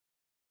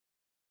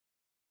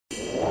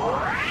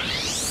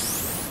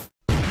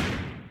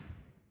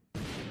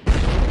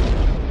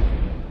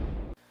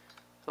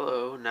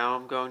now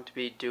I'm going to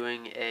be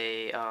doing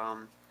a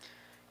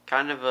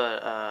kind of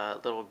a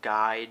little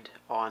guide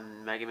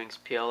on Megaminx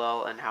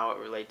PLL and how it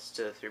relates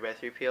to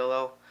 3x3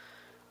 PLL.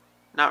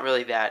 Not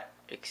really that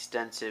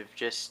extensive,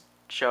 just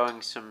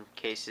showing some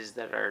cases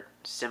that are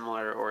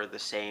similar or the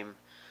same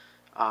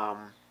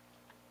on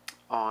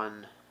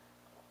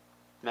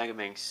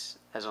Megaminx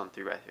as on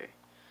 3x3.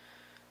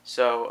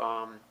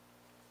 So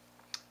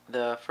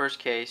the first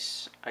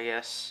case, I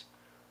guess,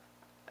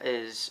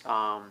 is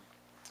a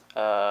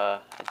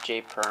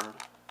JPerm.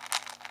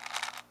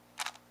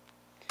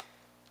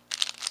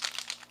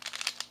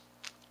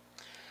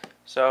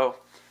 So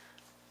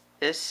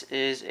this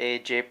is a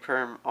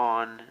JPerm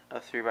on a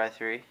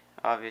 3x3,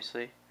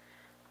 obviously.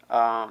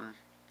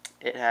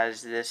 It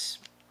has this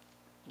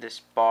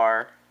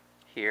bar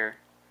here,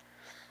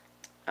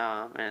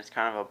 and it's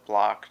kind of a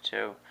block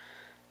too.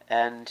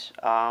 And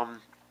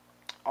on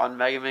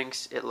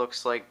Megaminx, it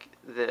looks like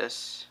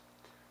this.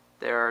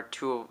 There are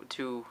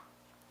two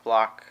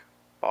block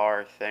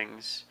bar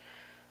things,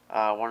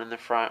 one in the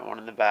front, one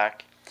in the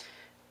back,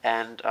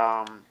 and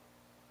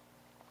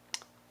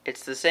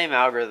it's the same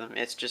algorithm.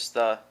 It's just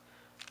the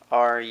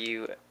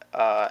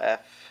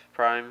RUF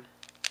prime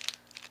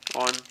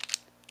one,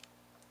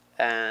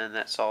 and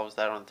that solves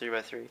that on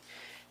 3x3.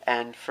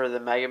 And for the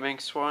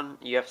Megaminx one,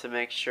 you have to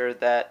make sure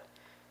that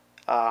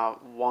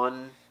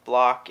one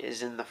block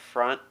is in the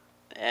front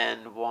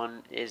and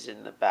one is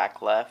in the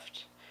back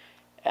left,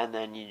 and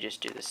then you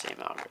just do the same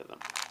algorithm.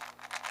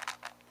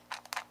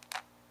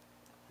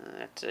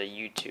 That's a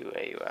U2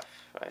 AUF.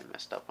 I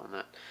messed up on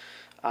that.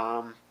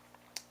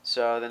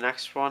 So the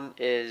next one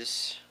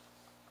is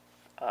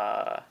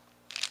the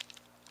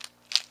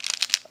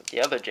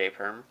other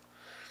JPerm.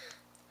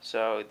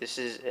 So this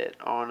is it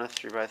on a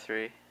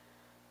 3x3.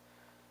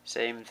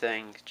 Same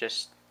thing,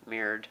 just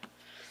mirrored.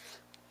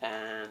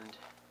 And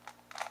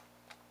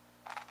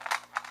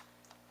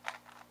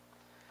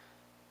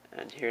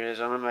here it is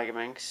on a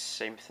Megaminx.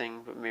 Same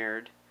thing but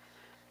mirrored.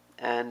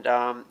 And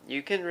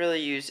you can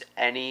really use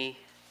any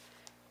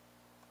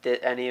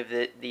of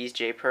these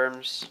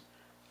JPerms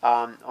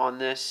on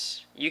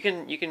this. You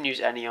can use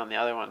any on the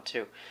other one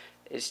too.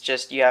 It's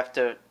just you have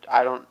to.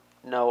 I don't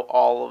know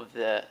all of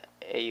the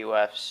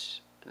AUFs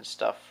and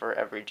stuff for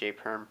every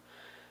JPerm,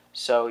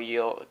 so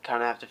you'll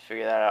kind of have to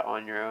figure that out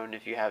on your own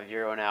if you have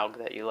your own alg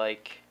that you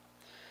like.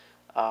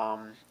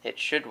 It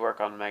should work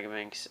on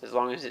Megaminx as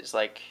long as it's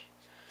like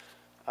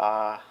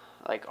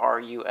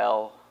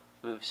RUL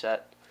moveset.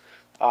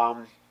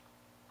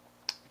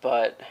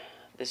 But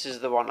this is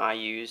the one I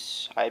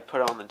use. I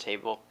put it on the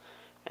table,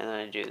 and then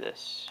I do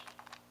this.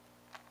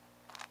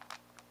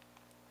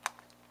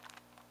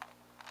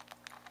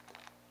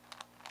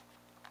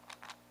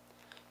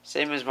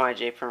 Same as my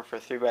JPerm for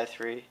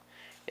 3x3.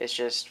 It's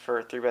just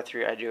for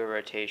 3x3 I do a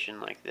rotation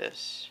like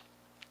this.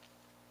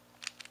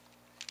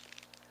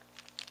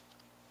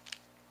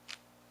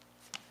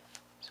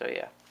 So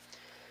yeah.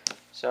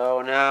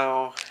 So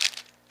now,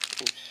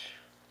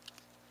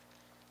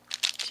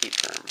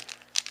 T-perm.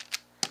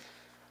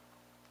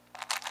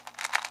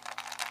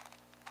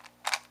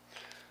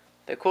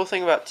 The cool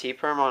thing about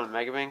T-perm on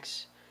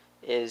Megaminx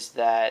is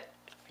that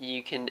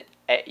you can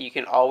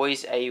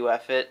always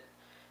AUF it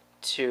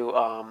to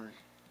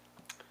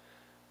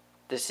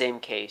the same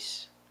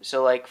case.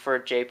 So like for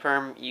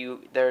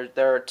JPerm,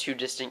 there are two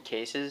distinct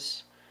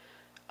cases,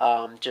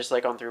 just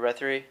like on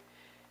 3x3,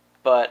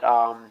 but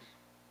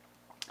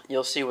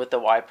you'll see with the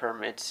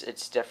YPerm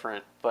it's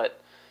different. But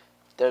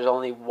there's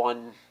only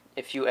one.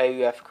 If you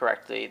AUF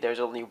correctly, there's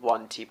only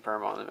one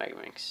T-perm on the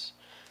Megaminx.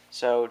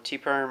 So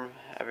T-perm,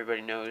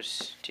 everybody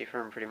knows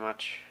T-perm pretty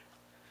much.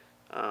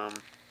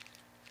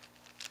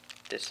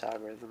 This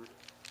algorithm.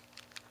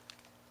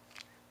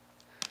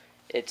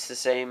 It's the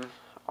same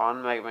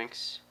on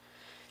Megaminx.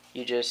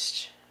 You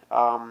just,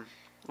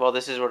 well,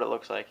 this is what it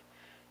looks like.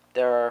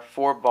 There are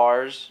four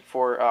bars,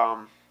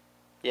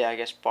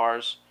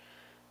 bars.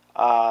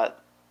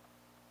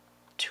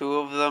 Two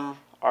of them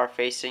are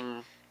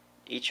facing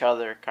each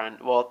other,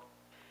 well,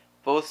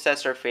 both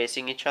sets are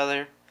facing each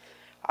other.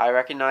 I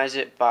recognize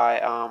it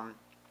by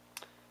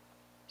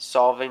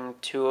solving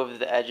two of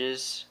the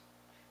edges,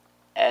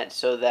 and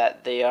so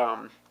that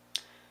the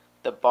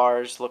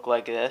bars look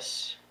like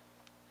this.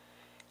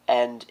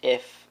 And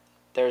if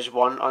there's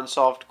one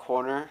unsolved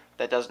corner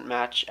that doesn't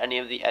match any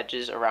of the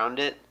edges around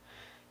it,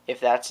 if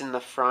that's in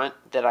the front,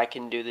 then I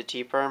can do the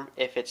T-perm.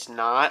 If it's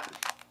not,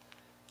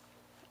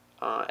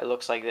 it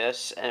looks like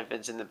this. And if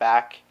it's in the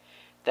back,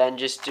 then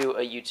just do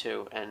a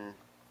U2 and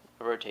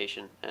a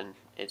rotation, and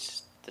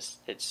it's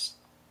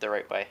the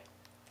right way.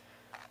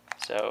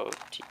 So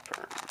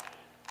T-perm.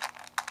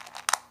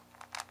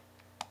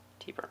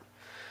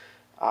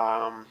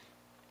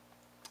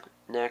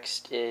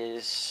 Next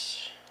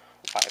is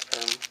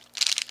YPerm.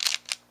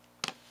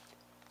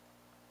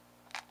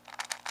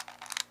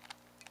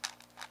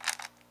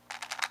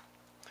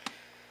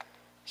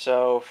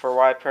 So for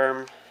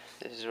YPerm,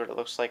 this is what it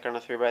looks like on a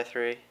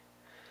 3x3.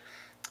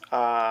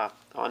 On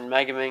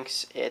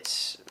Megaminx,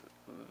 it's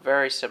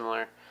very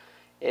similar.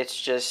 It's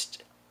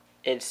just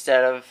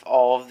instead of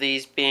all of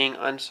these being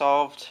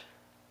unsolved,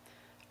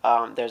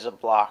 there's a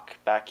block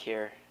back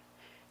here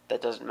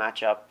that doesn't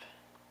match up.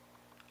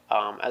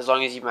 As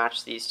long as you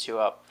match these two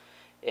up,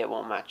 it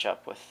won't match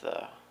up with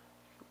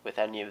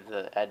any of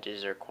the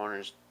edges or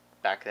corners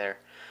back there.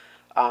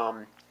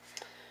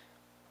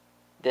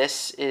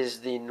 This is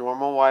the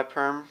normal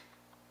Y-perm.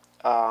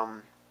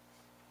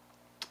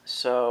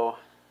 So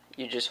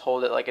you just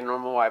hold it like a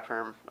normal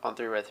Y-perm on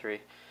 3x3,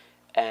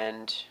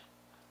 and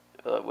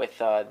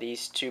with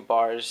these two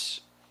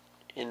bars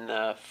in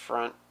the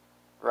front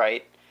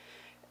right,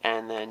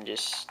 and then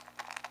just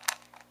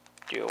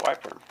do a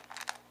Y-perm.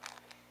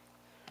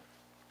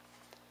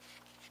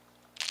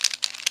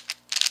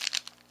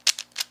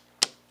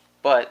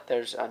 But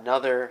there's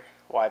another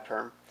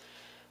Y-perm.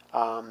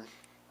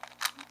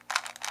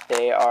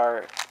 They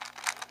are,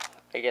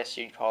 I guess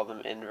you'd call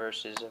them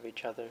inverses of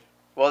each other.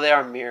 Well, they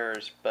are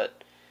mirrors,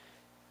 but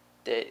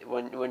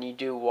when you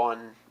do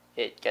one,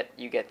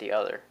 you get the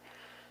other.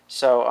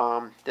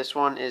 So this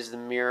one is the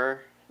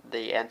mirror,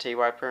 the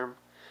anti-Y-perm,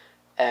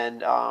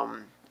 and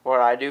what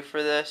I do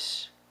for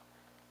this,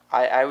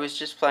 I was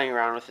just playing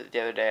around with it the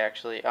other day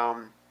actually.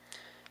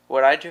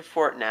 What I do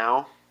for it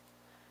now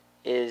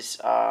is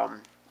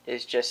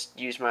just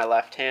use my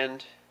left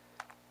hand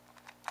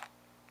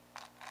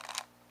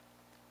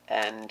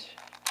and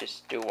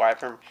just do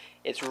Y-perm.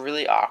 It's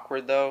really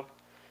awkward though,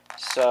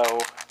 so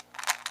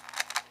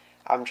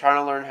I'm trying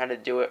to learn how to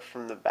do it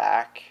from the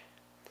back,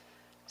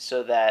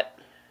 so that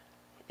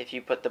if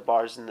you put the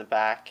bars in the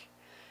back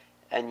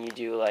and you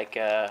do like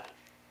a,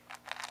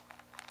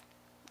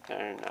 I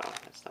don't know,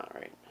 that's not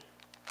right.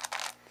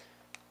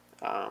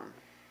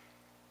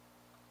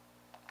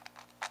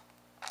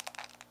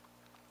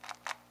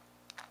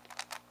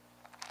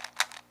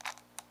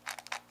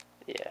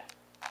 Yeah,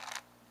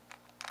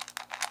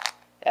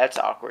 that's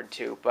awkward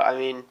too. But I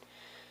mean,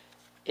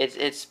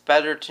 it's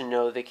better to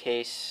know the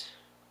case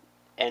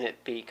and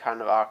it be kind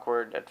of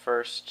awkward at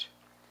first,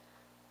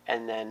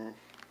 and then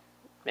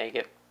make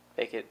it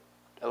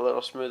a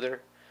little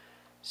smoother.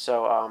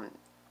 So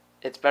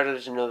it's better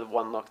to know the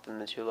one look than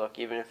the two look,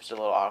 even if it's a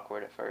little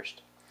awkward at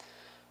first.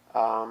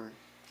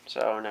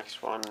 So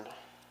next one,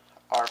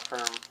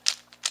 R-perm.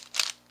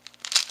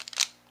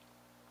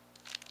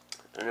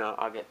 No,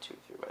 I'll get 2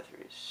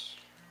 3x3s.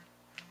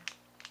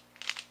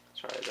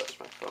 Sorry, that was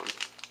my phone.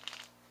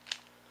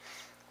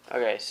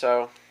 Okay,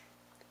 so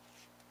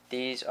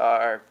these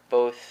are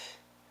both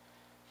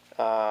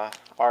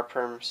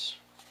R-perms,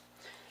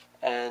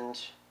 and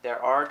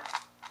there are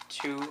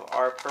 2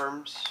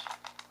 R-perms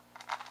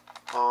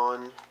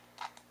on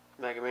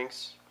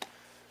Megaminx.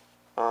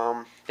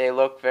 They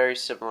look very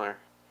similar.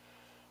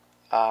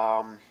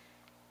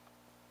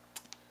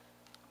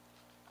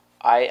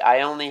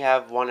 I only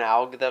have one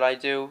alg that I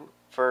do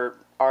for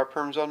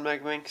R-perms on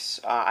Megaminx.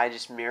 I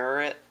just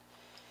mirror it,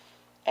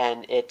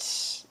 and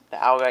it's the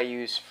alg I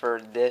use for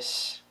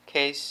this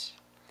case.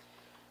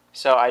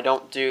 So I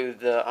don't do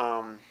the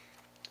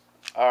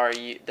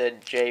the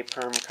J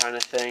perm kind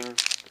of thing,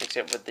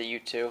 except with the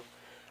U2.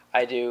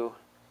 I do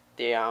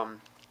the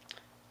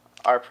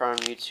R prime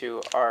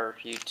U2, R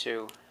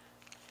U2,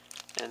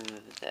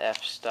 and the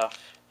F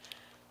stuff,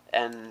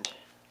 and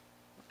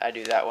I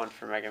do that one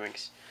for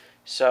Megaminx.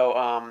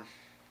 So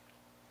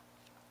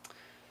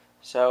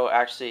so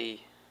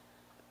actually,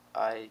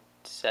 I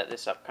set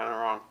this up kind of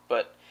wrong,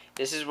 but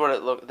this is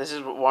what This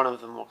is what one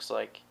of them looks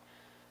like.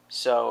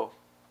 So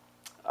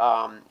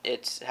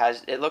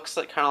it looks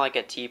like kind of like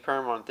a T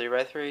perm on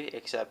 3x3,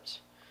 except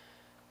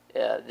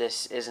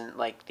this isn't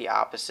like the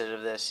opposite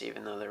of this,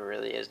 even though there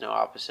really is no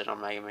opposite on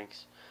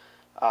Megaminx.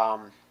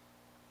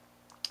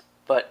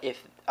 But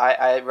if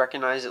I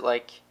recognize it,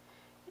 like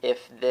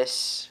if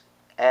this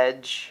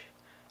edge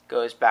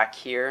goes back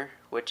here,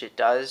 which it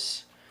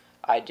does,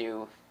 I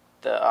do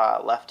the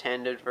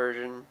left-handed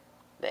version,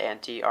 the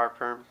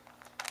anti-R-perm,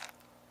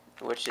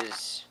 which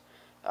is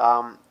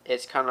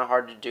it's kind of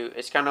hard to do.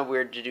 It's kind of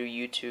weird to do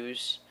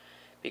U2s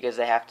because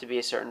they have to be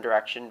a certain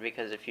direction,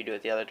 because if you do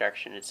it the other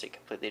direction, it's a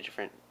completely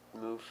different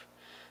move.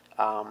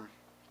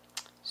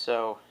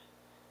 So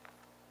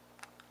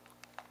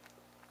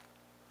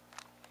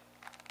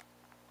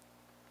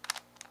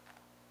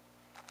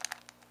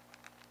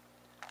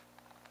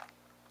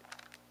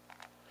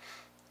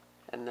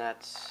and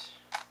that's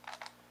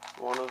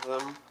one of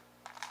them.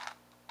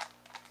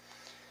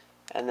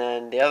 And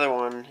then the other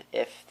one,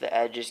 if the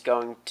edge is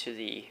going to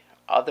the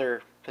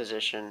other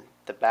position,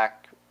 the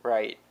back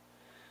right,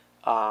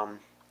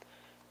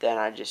 then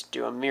I just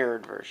do a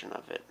mirrored version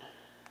of it.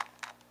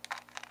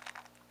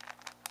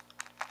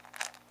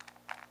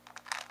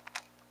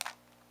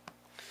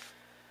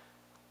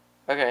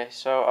 Okay,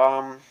 so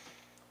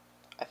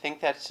I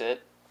think that's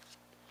it.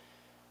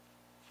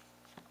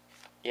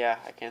 Yeah,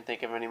 I can't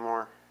think of any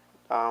more.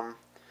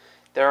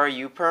 There are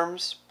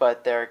U-perms,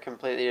 but they're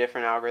completely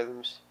different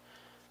algorithms.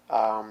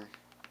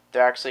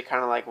 They're actually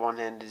kind of like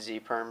one-handed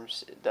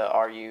Z-perms, the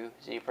RU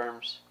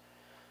Z-perms.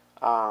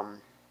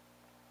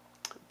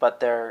 But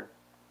they're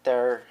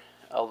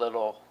a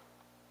little,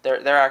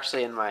 they're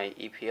actually in my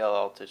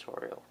EPLL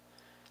tutorial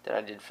that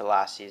I did for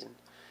last season.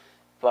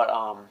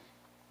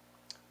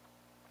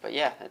 But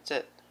yeah, that's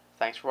it.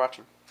 Thanks for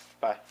watching.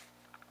 Bye.